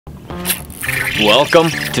Welcome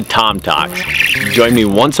to Tom Talks. Join me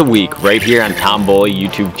once a week right here on Tom Boley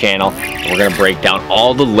YouTube channel. We're going to break down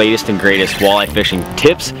all the latest and greatest walleye fishing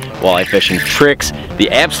tips, walleye fishing tricks, the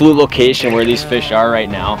absolute location where these fish are right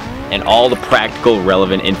now, and all the practical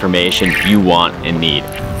relevant information you want and need.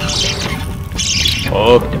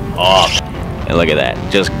 Hooked up. And look at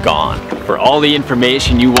that, just gone. For all the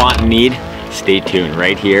information you want and need, stay tuned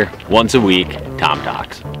right here once a week, Tom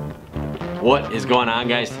Talks. What is going on,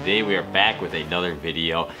 guys? Today we are back with another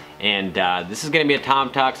video, and this is going to be a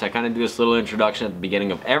Tom Talks. I kind of do this little introduction at the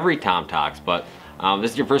beginning of every Tom Talks, but this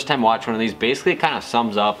is your first time watching one of these. Basically, it kind of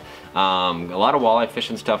sums up a lot of walleye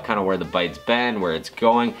fishing stuff, kind of where the bite's been, where it's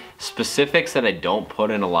going, specifics that I don't put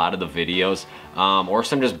in a lot of the videos, or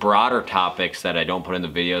some just broader topics that I don't put in the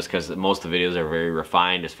videos because most of the videos are very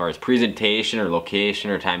refined as far as presentation or location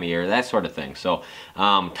or time of year, that sort of thing. So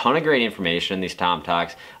ton of great information in these Tom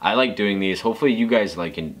Talks. I like doing these. Hopefully you guys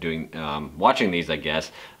like watching these, I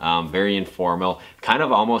guess. Very informal, kind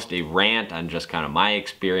of almost a rant on just kind of my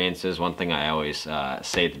experiences. One thing I always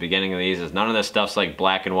say at the beginning of these is none of this stuff's like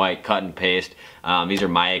black and white, cut and paste. These are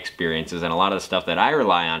my experiences and a lot of the stuff that I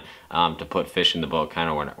rely on to put fish in the boat kind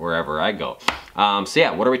of wherever I go. So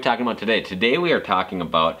yeah, what are we talking about today? Today we are talking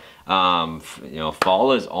about,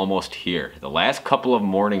 fall is almost here. The last couple of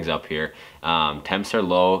mornings up here, temps are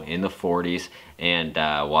low in the 40s, and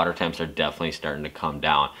water temps are definitely starting to come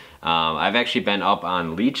down. I've actually been up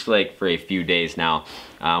on Leech Lake for a few days now.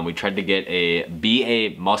 We tried to get a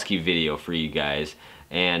muskie video for you guys,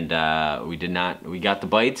 and we got the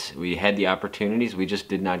bites, we had the opportunities, we just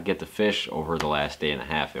did not get the fish over the last day and a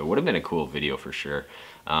half. It would have been a cool video for sure,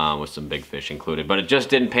 with some big fish included, but it just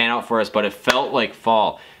didn't pan out for us, but it felt like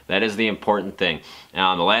fall. That is the important thing.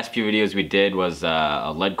 The last few videos we did was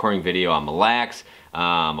a lead coring video on Mille Lacs, a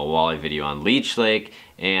walleye video on Leech Lake,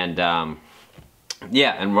 and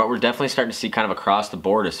yeah, and what we're definitely starting to see kind of across the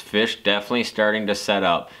board is fish definitely starting to set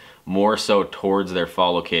up more so towards their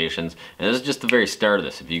fall locations. And this is just the very start of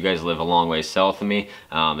this. If you guys live a long way south of me,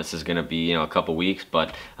 this is gonna be, a couple weeks,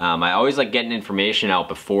 but I always like getting information out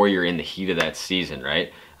before you're in the heat of that season,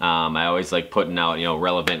 right? I always like putting out,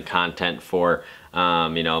 relevant content for,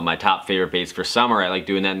 my top favorite baits for summer. I like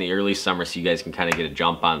doing that in the early summer so you guys can kind of get a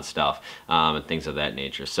jump on stuff, and things of that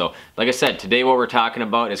nature. So like I said, today what we're talking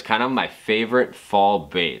about is kind of my favorite fall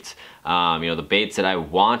baits. The baits that I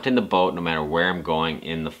want in the boat no matter where I'm going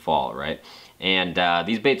in the fall, right? And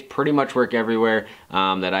these baits pretty much work everywhere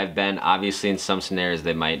that I've been. Obviously in some scenarios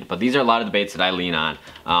they might, but these are a lot of the baits that I lean on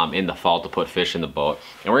in the fall to put fish in the boat.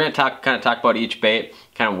 And we're gonna kind of talk about each bait,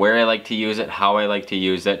 kind of where I like to use it, how I like to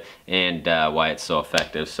use it, and why it's so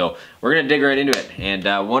effective. So we're gonna dig right into it.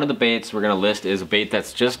 And one of the baits we're gonna list is a bait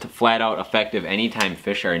that's just flat out effective anytime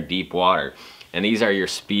fish are in deep water. And these are your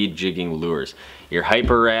speed jigging lures. Your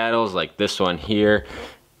hyper rattles like this one here.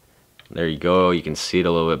 There you go, you can see it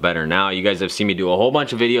a little bit better now. You guys have seen me do a whole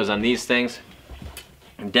bunch of videos on these things.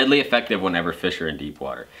 Deadly effective whenever fish are in deep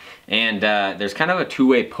water. And there's kind of a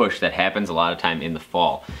two-way push that happens a lot of time in the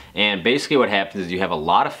fall. And basically what happens is you have a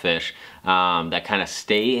lot of fish that kind of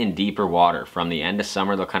stay in deeper water. From the end of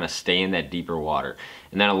summer, they'll kind of stay in that deeper water.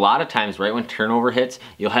 And then a lot of times, right when turnover hits,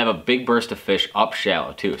 you'll have a big burst of fish up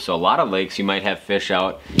shallow too. So a lot of lakes, you might have fish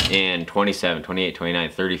out in 27, 28,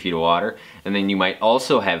 29, 30 feet of water. And then you might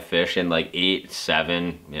also have fish in like 8,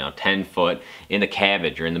 7, 10 foot in the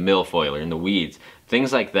cabbage or in the milfoil or in the weeds.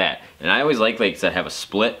 Things like that. And I always like lakes that have a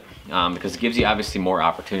split because it gives you obviously more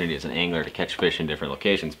opportunity as an angler to catch fish in different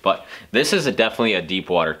locations. But this is definitely a deep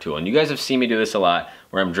water tool. And you guys have seen me do this a lot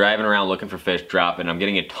where I'm driving around looking for fish, dropping. I'm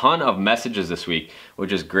getting a ton of messages this week,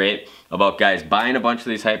 which is great, about guys buying a bunch of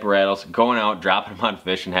these hyper rattles, going out, dropping them on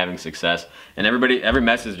fish and having success. And every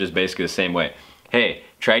message is basically the same way. Hey,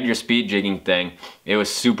 tried your speed jigging thing. It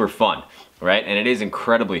was super fun. Right? And it is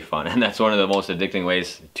incredibly fun, and that's one of the most addicting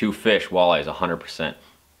ways to fish walleyes, 100%.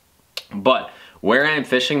 But where I'm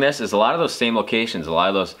fishing this is a lot of those same locations. A lot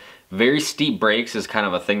of those very steep breaks is kind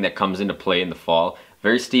of a thing that comes into play in the fall.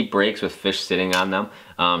 Very steep breaks with fish sitting on them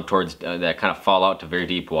towards that kind of fall out to very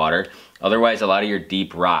deep water. Otherwise, a lot of your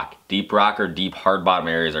deep rock or deep hard bottom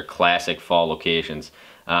areas are classic fall locations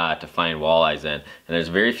to find walleyes in. And there's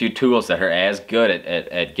very few tools that are as good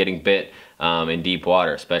at getting bit in deep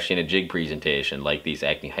water, especially in a jig presentation, like these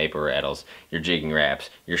Acme hyper rattles, your jigging wraps,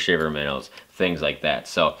 your shiver minnows, things like that.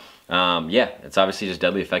 So yeah, it's obviously just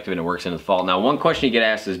deadly effective and it works in the fall. Now, one question you get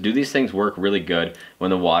asked is, do these things work really good when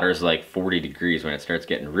the water is like 40 degrees, when it starts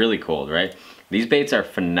getting really cold, right? These baits are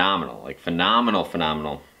phenomenal, like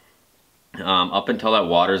phenomenal, up until that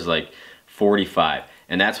water's like 45.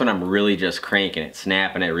 And that's when I'm really just cranking it,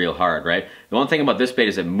 snapping it real hard, right? The one thing about this bait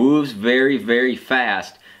is it moves very, very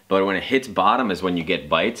fast, but when it hits bottom is when you get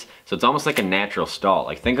bites. So it's almost like a natural stall.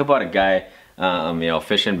 Like think about a guy you know,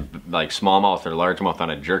 fishing like smallmouth or largemouth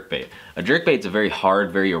on a jerkbait. A jerkbait's a very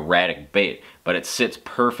hard, very erratic bait, but it sits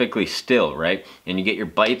perfectly still, right? And you get your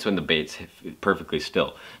bites when the bait's perfectly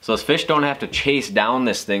still. So those fish don't have to chase down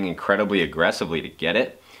this thing incredibly aggressively to get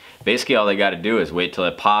it. Basically all they got to do is wait till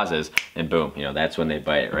it pauses and boom, you know, that's when they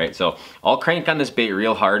bite it, right? So I'll crank on this bait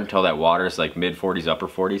real hard until that water is like mid 40s, upper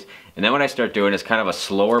 40s. And then what I start doing is kind of a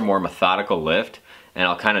slower, more methodical lift, and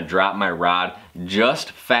I'll kind of drop my rod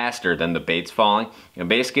just faster than the bait's falling. And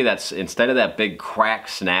basically that's, instead of that big crack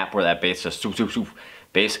snap where that bait's just swoop, swoop, swoop,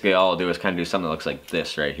 basically all I'll do is kind of do something that looks like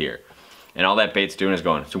this right here. And all that bait's doing is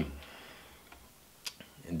going swoop,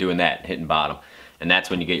 and doing that, hitting bottom. And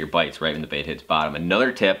that's when you get your bites, right when the bait hits bottom.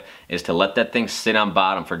 Another tip is to let that thing sit on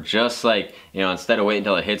bottom for just like, you know, instead of waiting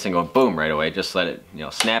until it hits and going boom right away, just let it, you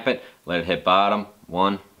know, snap it, let it hit bottom,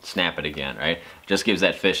 one, snap it again, right? Just gives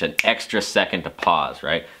that fish an extra second to pause,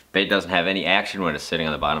 right? Bait doesn't have any action when it's sitting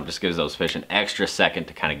on the bottom, just gives those fish an extra second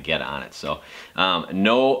to kind of get on it. So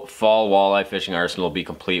no fall walleye fishing arsenal will be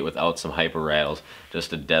complete without some hyper rattles.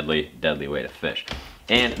 Just a deadly, deadly way to fish.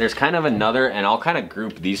 And there's kind of another, and I'll kind of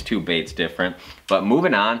group these two baits different, but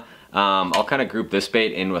moving on, I'll kind of group this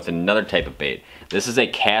bait in with another type of bait. This is a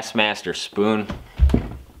Castmaster spoon.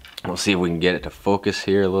 We'll see if we can get it to focus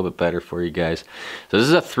here a little bit better for you guys. So this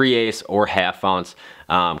is a 3/8 or 1/2 ounce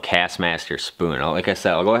Castmaster spoon. Like I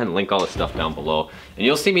said, I'll go ahead and link all this stuff down below. And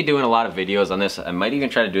you'll see me doing a lot of videos on this. I might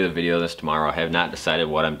even try to do the video of this tomorrow. I have not decided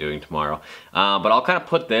what I'm doing tomorrow. But I'll kind of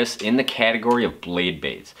put this in the category of blade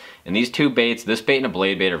baits. And these two baits, this bait and a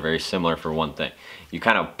blade bait, are very similar for one thing. You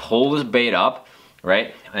kind of pull this bait up,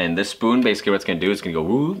 right? And this spoon, basically what it's gonna do, is gonna go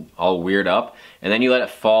woo, all weird up, and then you let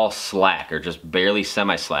it fall slack, or just barely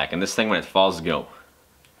semi-slack. And this thing, when it falls,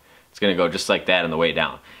 it's gonna go just like that on the way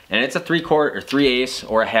down. And it's a 3/4 or 3/8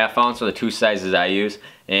 or a 1/2 ounce, are the two sizes I use.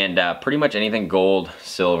 And pretty much anything gold,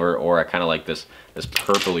 silver, or I kind of like this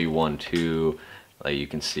purpley one too, like you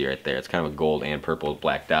can see right there. It's kind of a gold and purple with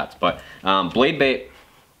black dots. But blade bait,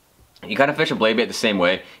 you kind of fish a blade bait the same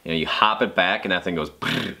way. You know, you hop it back and that thing goes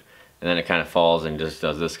and then it kind of falls and just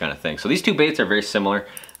does this kind of thing. So these two baits are very similar,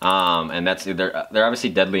 and they're obviously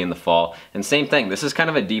deadly in the fall. And same thing, this is kind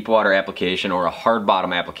of a deep water application or a hard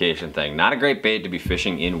bottom application thing. Not a great bait to be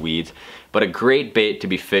fishing in weeds, but a great bait to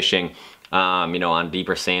be fishing you know, on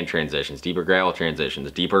deeper sand transitions, deeper gravel transitions,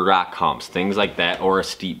 deeper rock humps, things like that, or a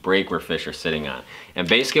steep break where fish are sitting on. And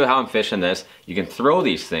basically how I'm fishing this, you can throw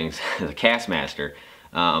these things, the Castmaster,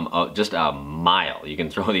 just a mile. You can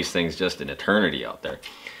throw these things just an eternity out there.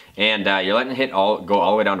 And you're letting it go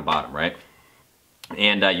all the way down to bottom, right?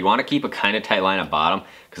 And you want to keep a kind of tight line at bottom,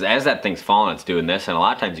 because as that thing's falling, it's doing this, and a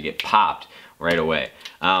lot of times you get popped right away.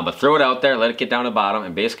 But throw it out there, let it get down to bottom,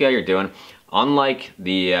 and basically all you're doing, unlike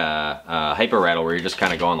the hyper rattle where you're just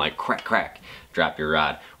kind of going like crack, crack, drop your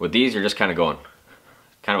rod. With these, you're just kind of going,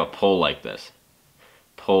 kind of a pull like this.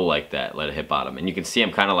 Pull like that, let it hit bottom. And you can see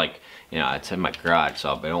I'm kind of like, you know, it's in my garage,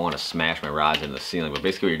 so I don't want to smash my rods into the ceiling, but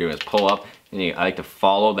basically what you're doing is pull up, and I like to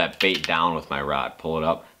follow that bait down with my rod. Pull it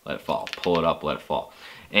up, let it fall. Pull it up, let it fall.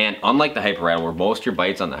 And unlike the hyper rattle, where most of your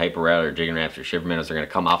bites on the hyper rattle or jigging raps or shiver minnows are going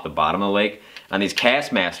to come off the bottom of the lake, on these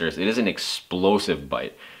Castmasters, it is an explosive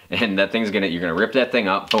bite. And that thing's you're gonna rip that thing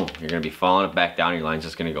up, boom, you're gonna be falling it back down, your line's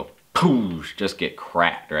just gonna go poosh, just get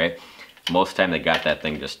cracked, right? Most of the time they got that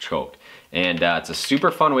thing just choked. And it's a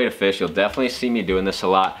super fun way to fish. You'll definitely see me doing this a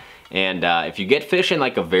lot. And if you get fish in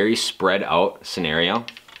like a very spread out scenario,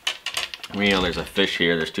 you know, there's a fish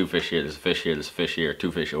here, there's two fish here, there's a fish here, there's a fish here,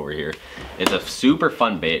 two fish over here. It's a super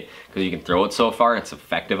fun bait because you can throw it so far, it's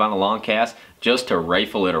effective on a long cast just to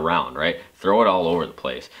rifle it around, right? Throw it all over the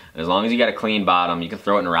place. And as long as you got a clean bottom, you can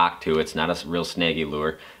throw it in a rock too. It's not a real snaggy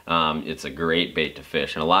lure. It's a great bait to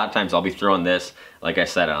fish. And a lot of times I'll be throwing this, like I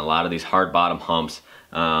said, on a lot of these hard bottom humps,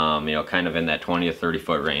 you know, kind of in that 20 to 30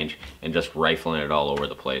 foot range, and just rifling it all over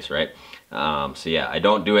the place, right? So yeah, I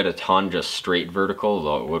don't do it a ton just straight vertical,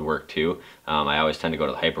 though it would work too. I always tend to go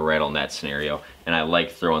to the hyper rattle in that scenario, and I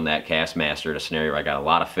like throwing that Castmaster in a scenario where I got a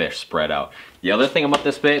lot of fish spread out. The other thing about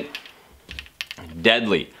this bait,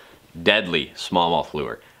 deadly smallmouth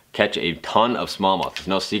lure. Catch a ton of smallmouth. It's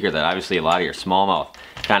no secret that obviously a lot of your smallmouth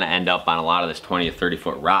kind of end up on a lot of this 20 to 30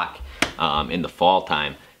 foot rock in the fall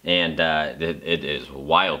time. And it is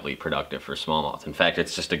wildly productive for smallmouth. In fact,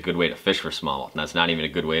 it's just a good way to fish for smallmouth. And that's not even a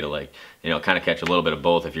good way to, like, you know, kind of catch a little bit of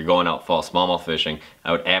both. If you're going out fall smallmouth fishing,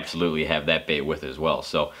 I would absolutely have that bait with it as well.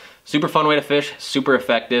 So super fun way to fish, super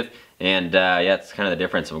effective. And yeah, it's kind of the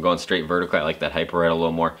difference. If I'm going straight vertical, I like that hyper rattle a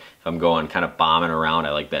little more. If I'm going kind of bombing around,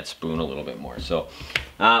 I like that spoon a little bit more. So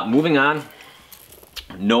moving on.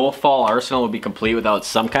 No fall arsenal would be complete without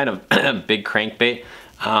some kind of big crankbait.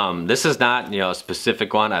 This is not, a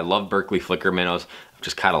specific one. I love Berkeley flicker minnows. I've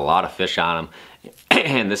just caught a lot of fish on them.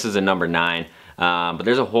 And this is a number 9. But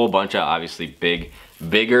there's a whole bunch of obviously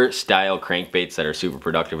bigger style crankbaits that are super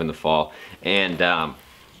productive in the fall. And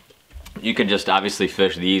you can just obviously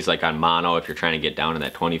fish these like on mono if you're trying to get down in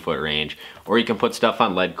that 20-foot range. Or you can put stuff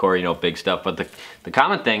on lead core, big stuff. But the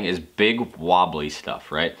common thing is big wobbly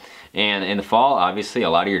stuff, right? And in the fall, obviously, a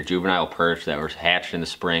lot of your juvenile perch that were hatched in the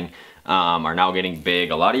spring are now getting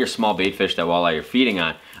big. A lot of your small bait fish that walleye are feeding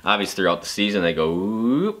on, obviously throughout the season, they go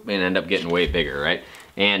whoop and end up getting way bigger, right?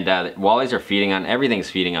 And walleyes are feeding on, everything's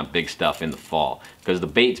feeding on big stuff in the fall because the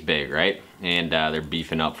bait's big, right? And they're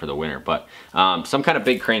beefing up for the winter. But some kind of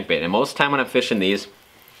big crankbait. And most of the time when I'm fishing these,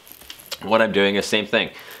 what I'm doing is same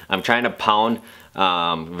thing. I'm trying to pound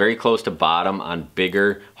very close to bottom on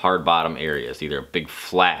bigger hard bottom areas, either big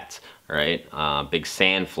flats, right? Big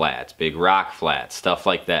sand flats, big rock flats, stuff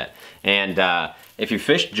like that. And if you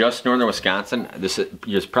fish just northern Wisconsin, this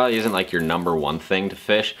probably isn't like your #1 thing to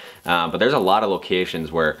fish, but there's a lot of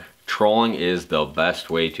locations where trolling is the best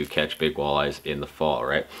way to catch big walleyes in the fall,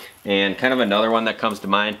 right? And kind of another one that comes to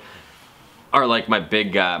mind are like my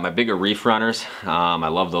bigger reef runners. I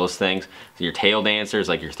love those things. So your tail dancers,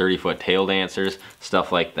 like your 30-foot tail dancers,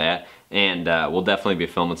 stuff like that. And we'll definitely be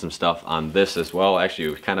filming some stuff on this as well. Actually,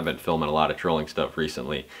 we've kind of been filming a lot of trolling stuff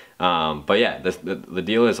recently. But yeah, the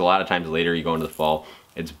deal is a lot of times later you go into the fall,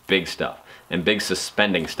 it's big stuff. And big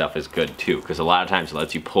suspending stuff is good too, because a lot of times it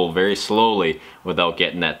lets you pull very slowly without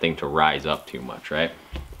getting that thing to rise up too much, right?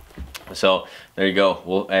 So there you go.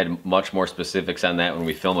 We'll add much more specifics on that when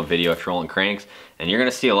we film a video of trolling cranks. And you're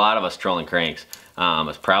gonna see a lot of us trolling cranks.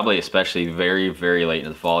 It's probably especially very, very late in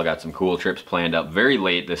the fall. I got some cool trips planned up very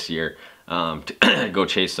late this year to go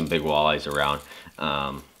chase some big walleyes around.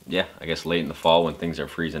 Yeah, I guess late in the fall when things are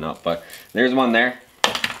freezing up. But there's one there.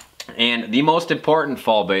 And the most important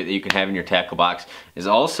fall bait that you can have in your tackle box is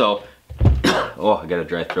also, oh, I got a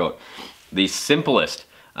dry throat, the simplest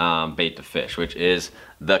bait to fish, which is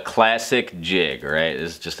the classic jig, right?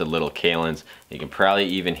 This is just a little Kalen's. You can probably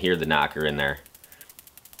even hear the knocker in there.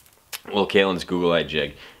 Little Kalen's Google Eye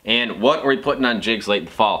jig. And what are we putting on jigs late in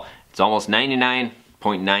the fall? It's almost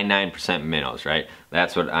 99.99% minnows, right?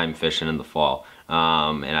 That's what I'm fishing in the fall.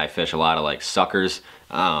 And I fish a lot of like suckers,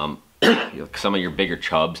 some of your bigger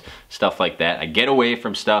chubs, stuff like that. I get away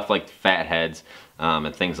from stuff like fatheads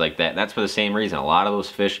and things like that. And that's for the same reason. A lot of those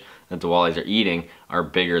fish that the walleyes are eating are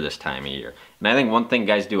bigger this time of year. And I think one thing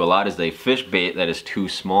guys do a lot is they fish bait that is too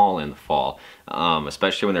small in the fall,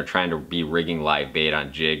 especially when they're trying to be rigging live bait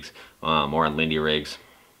on jigs or on Lindy rigs.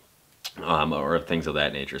 Or things of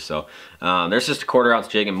that nature. So there's just a 1/4 ounce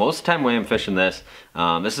jig, and most of the time when I'm fishing this,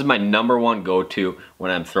 this is my #1 go-to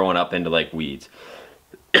when I'm throwing up into like weeds.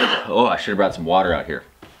 Oh, I should have brought some water out here.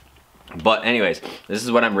 But anyways, this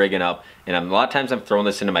is what I'm rigging up, and a lot of times I'm throwing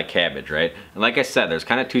this into my cabbage, right? And like I said, there's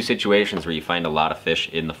kind of 2 situations where you find a lot of fish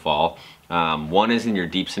in the fall. One is in your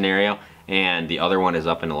deep scenario, and the other one is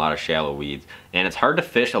up in a lot of shallow weeds. And it's hard to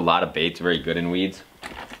fish a lot of baits very good in weeds.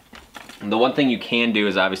 The one thing you can do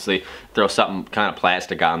is obviously throw something kind of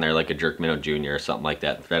plastic on there, like a jerk minnow junior or something like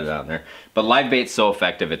that, thread it on there. But live bait's so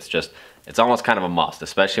effective, it's almost kind of a must,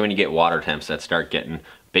 especially when you get water temps that start getting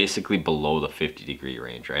basically below the 50-degree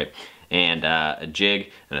range, right? And a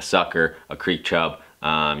jig and a sucker, a creek chub,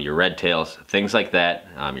 your red tails, things like that,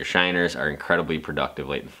 your shiners are incredibly productive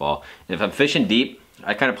late in the fall. And if I'm fishing deep,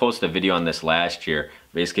 I kind of posted a video on this last year,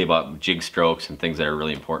 basically about jig strokes and things that are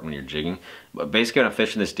really important when you're jigging. But basically when I'm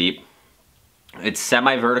fishing this deep, it's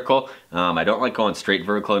semi-vertical. I don't like going straight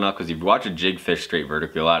vertical enough, because if you watch a jig fish straight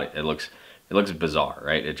vertically a lot, it looks bizarre,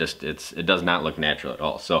 right? It does not look natural at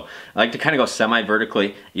all. So I like to kind of go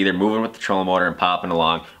semi-vertically, either moving with the trolling motor and popping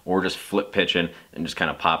along, or just flip pitching and just kind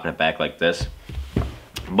of popping it back like this.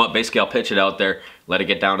 But basically I'll pitch it out there, let it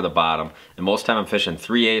get down to the bottom, and most of the time I'm fishing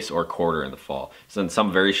 3/8 or 1/4 in the fall. So in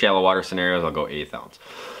some very shallow water scenarios, I'll go 1/8 ounce.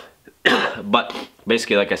 But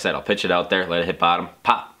basically, like I said, I'll pitch it out there, let it hit bottom,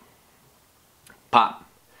 pop, pop,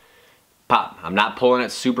 pop. I'm not pulling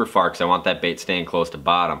it super far because I want that bait staying close to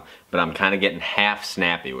bottom, but I'm kind of getting half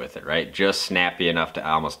snappy with it, right? Just snappy enough to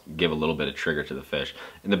almost give a little bit of trigger to the fish.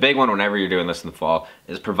 And the big one, whenever you're doing this in the fall,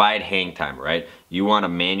 is provide hang time, right? You want to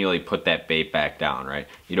manually put that bait back down, right?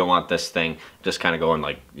 You don't want this thing just kind of going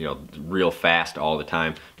like, real fast all the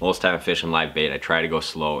time. Most of the time I'm fishing live bait, I try to go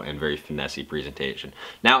slow and very finessey presentation.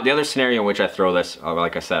 Now, the other scenario in which I throw this,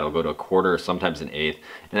 like I said, I'll go to 1/4 or sometimes 1/8,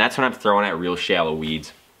 and that's when I'm throwing at real shallow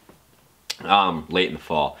weeds. late in the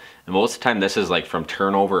fall. And most of the time this is like from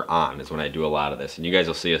turnover on is when I do a lot of this, and you guys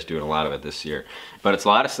will see us doing a lot of it this year. But it's a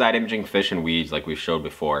lot of side imaging fish and weeds like we've showed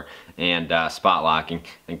before, and spot locking,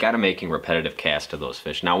 and kind of making repetitive casts to those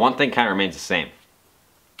fish. Now one thing kind of remains the same.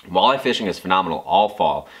 Walleye fishing is phenomenal all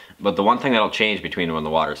fall, but the one thing that'll change between when the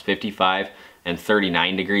water is 55 and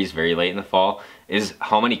 39 degrees very late in the fall is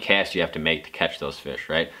how many casts you have to make to catch those fish,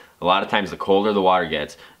 right? A lot of times the colder the water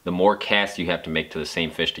gets, the more casts you have to make to the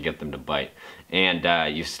same fish to get them to bite.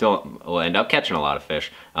 And you still will end up catching a lot of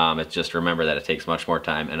fish. It's just remember that it takes much more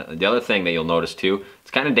time. And the other thing that you'll notice too,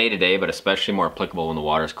 it's kind of day to day, but especially more applicable when the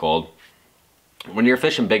water's cold. When you're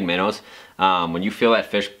fishing big minnows, when you feel that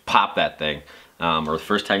fish pop that thing, or the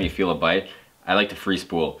first time you feel a bite, I like to free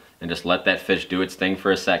spool and just let that fish do its thing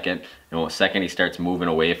for a second. And the second he starts moving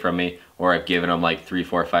away from me, or I've given him like 3,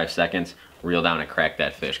 4, 5 seconds, reel down and crack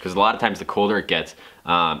that fish. Because a lot of times the colder it gets,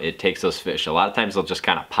 it takes those fish. A lot of times they'll just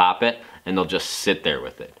kind of pop it and they'll just sit there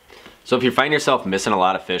with it. So if you find yourself missing a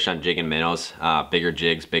lot of fish on jigging minnows, bigger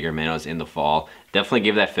jigs, bigger minnows in the fall, definitely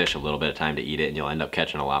give that fish a little bit of time to eat it and you'll end up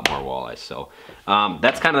catching a lot more walleyes. So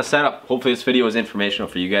that's kind of the setup. Hopefully this video was informational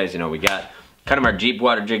for you guys. You know, we got kind of our deep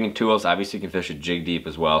water jigging tools. Obviously you can fish a jig deep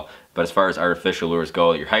as well, but as far as artificial lures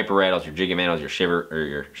go, your hyper rattles, your jigging minnows, your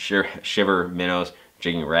shiver minnows,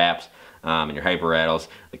 jigging wraps, and your hyper rattles.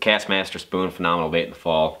 The Castmaster spoon, phenomenal bait in the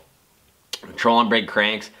fall. Trolling braid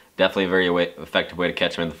cranks, definitely a very effective way to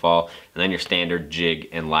catch them in the fall. And then your standard jig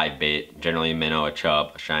and live bait, generally a minnow, a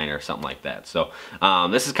chub, a shiner, something like that. So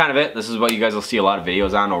this is kind of it. This is what you guys will see a lot of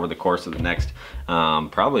videos on over the course of the next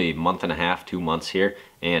probably month and a half, 2 months here.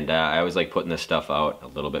 And I always like putting this stuff out a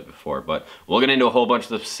little bit before, but we'll get into a whole bunch of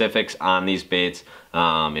the specifics on these baits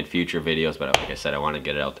in future videos, but like I said, I want to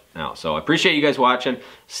get it out now. So I appreciate you guys watching.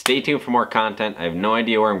 Stay tuned for more content. I have no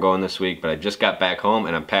idea where I'm going this week, but I just got back home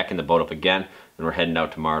and I'm packing the boat up again, and we're heading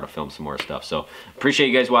out tomorrow to film some more stuff. So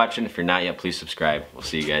appreciate you guys watching. If you're not yet, please subscribe. We'll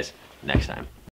see you guys next time.